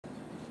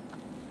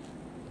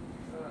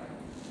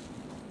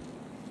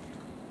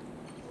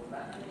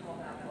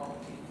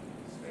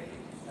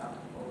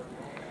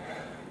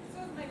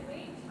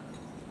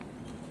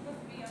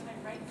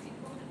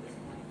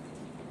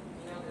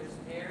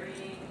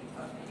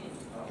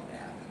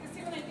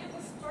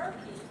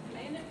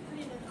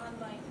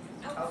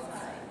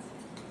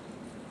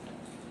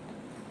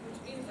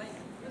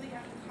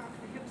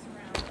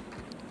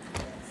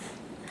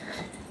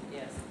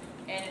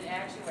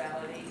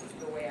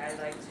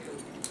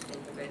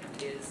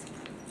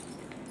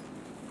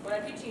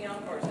when I'm teaching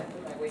young horse, I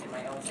put my weight in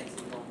my outside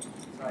seatbone.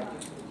 So I do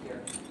it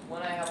here.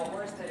 When I have a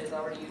horse that is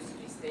already used to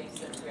these things,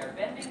 since we are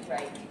bending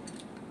right,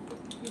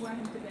 You want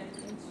him to bend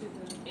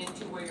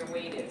into where your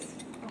weight is.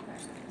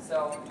 okay.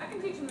 So I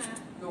can teach him that.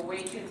 the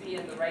weight should be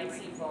in the right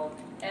seat bone.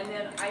 And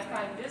then I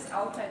find this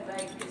outside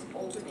leg is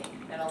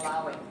opening and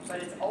allowing,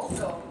 but it's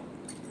also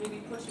maybe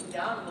pushing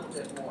down a little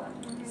bit more,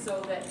 so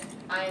that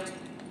I'm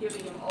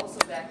giving him also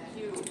that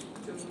cue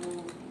to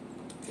move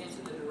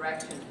into the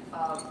direction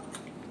of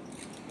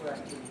where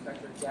I'm putting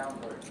pressure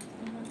downward.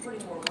 I'm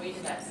putting more weight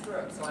in that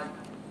stirrup, so I'm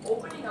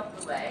opening up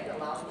the leg,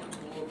 allowing him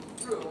to move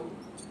through.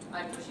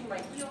 I'm pushing my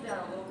heel down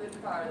a little bit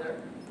farther,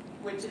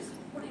 which is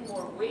putting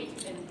more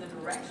weight in the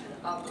direction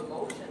of the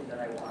motion that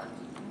I want.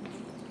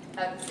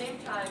 At the same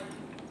time,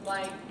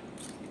 my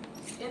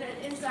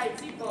inside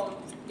seat bone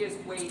is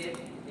weighted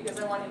because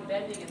I want him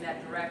bending in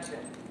that direction.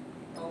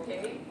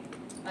 Okay?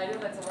 I know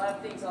that's a lot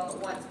of things all at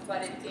once,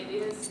 but it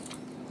is,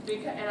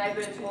 because, and I've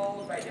been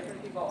told by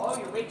different people, oh,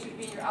 your weight should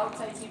be in your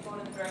outside seat bone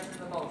in the direction of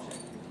the motion.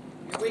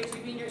 Your weight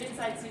should be in your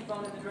inside seat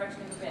bone in the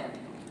direction of the bend.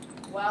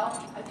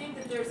 Well, I think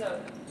that there's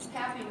a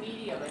happy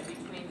medium in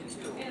between the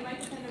two. And it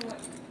might depend on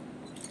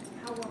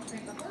how well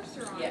trained the horse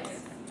you're on.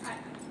 Yes.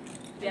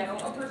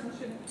 A person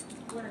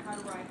shouldn't learn how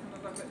to ride from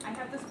a book, but I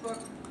have this book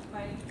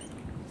by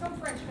some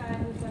French guy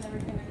who's done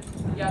everything under the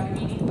sun.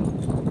 Yabini?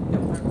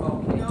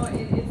 Okay. No,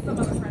 it's some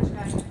other French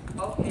guy.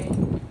 Okay.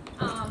 You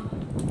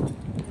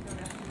don't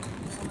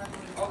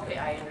have to Okay,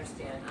 I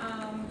understand.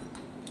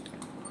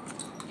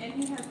 And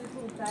he has these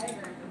little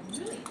diagrams that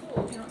are really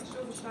cool. You know, it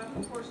shows a shot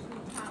of the horse from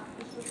the top.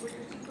 It shows where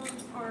your seat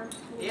bones are.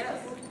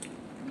 Yes.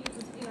 He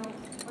uses, you know,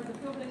 where the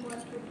building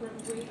was, where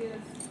the weight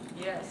is.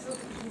 Yes. So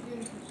that you do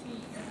with your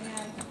feet,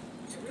 and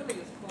it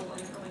really is cool,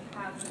 and it really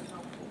has been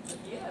helpful. But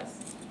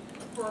Yes.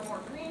 for a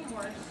more green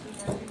horse, he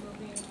might be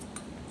moving.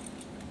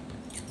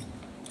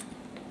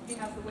 He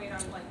has the weight on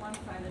like one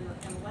side, and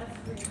a less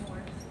green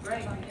horse.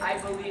 Right. on the I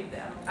other believe side.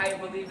 that. I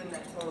believe in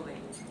that totally.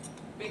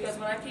 Because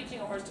when I'm teaching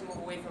a horse to move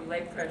away from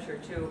leg pressure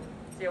too,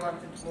 say I want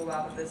them to move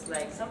off of this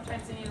leg,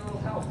 sometimes they need a little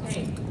help.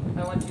 Hey,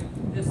 I want you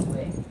this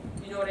way.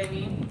 You know what I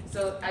mean?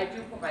 So I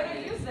do put my But I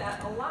use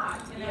that a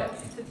lot, you know,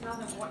 Yes. to tell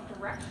them what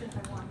direction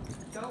I want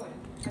to go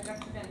in. I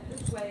got to bend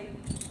this way,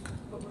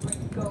 but we're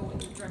going to go in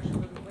the direction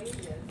where the weight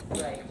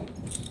is. Right.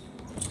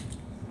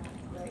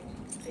 Right.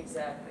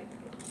 Exactly.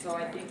 So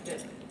I think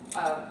that,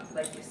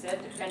 like you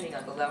said, depending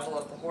on the level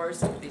of the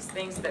horse, these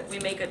things that we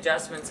make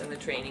adjustments in the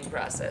training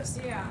process.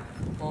 Yeah.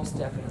 Most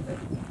definitely.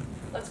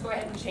 Let's go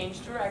ahead and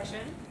change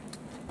direction.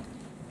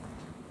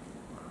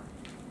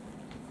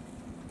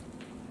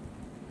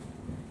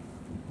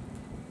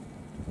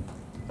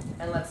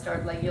 And let's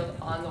start leg yield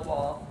on the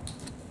wall,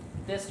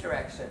 this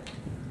direction.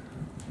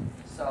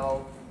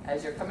 So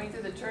as you're coming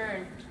through the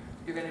turn,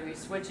 you're going to be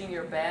switching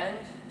your bend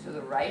to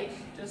the right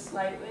just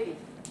slightly,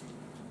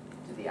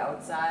 to the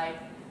outside.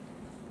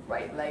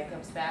 Right leg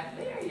comes back,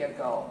 there you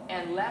go.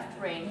 And left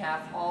rein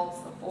half halts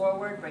the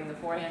forward, bring the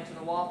forehand to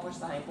the wall, push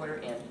the hindquarter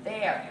in.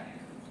 There.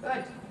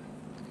 Good.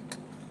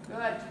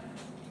 Good.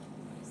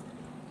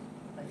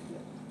 Thank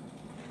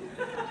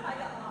you. I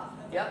got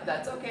lost. Yep,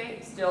 that's okay.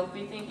 Still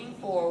be thinking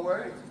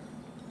forward.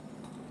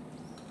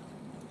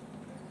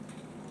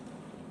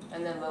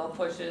 And then little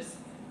pushes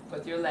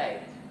with your leg.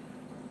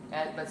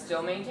 But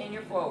still maintain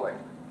your forward.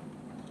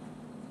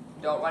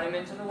 Don't run him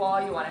into the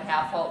wall. You want to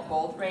half halt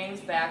both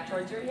reins back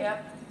towards your hip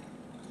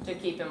to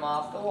keep him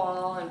off the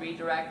wall and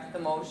redirect the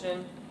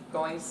motion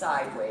going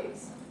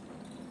sideways.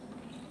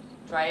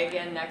 Try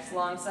again next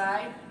long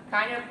side.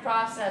 Kind of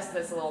process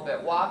this a little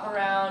bit. Walk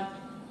around,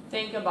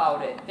 think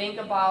about it. Think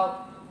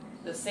about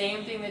the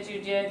same thing that you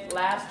did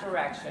last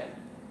direction,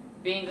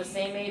 being the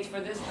same aids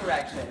for this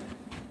direction.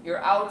 Your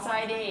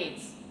outside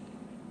aids.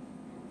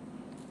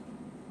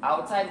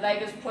 Outside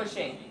leg is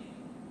pushing.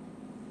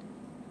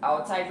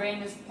 Outside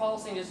rein is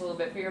pulsing just a little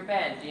bit for your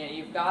bend. You know,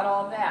 you've got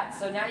all that.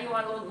 So now you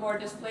want a little more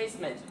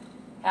displacement.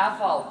 Half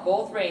halt,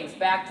 both reins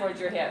back towards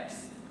your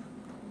hips.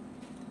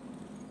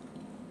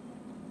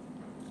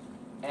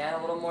 And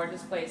a little more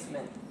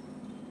displacement.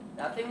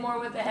 Nothing more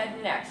with the head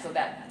and neck. So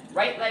that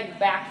right leg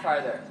back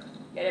farther.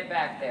 Get it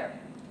back there.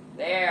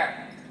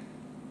 There.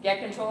 Get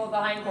control of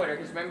the hindquarter,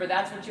 because remember,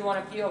 that's what you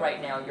want to feel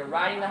right now. You're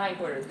riding the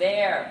hindquarter.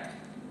 There.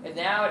 And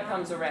now it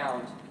comes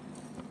around.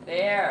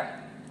 There.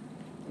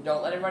 And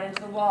don't let him run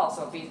into the wall.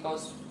 So if he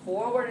goes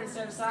forward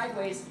instead of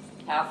sideways,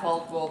 half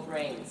halt both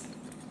reins.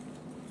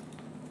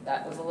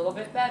 That was a little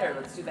bit better.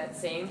 Let's do that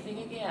same thing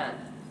again.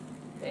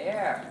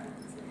 There.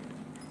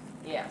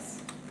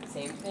 Yes.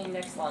 Same thing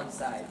next long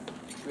side.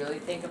 Really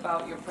think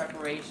about your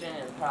preparation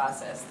and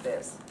process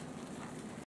this.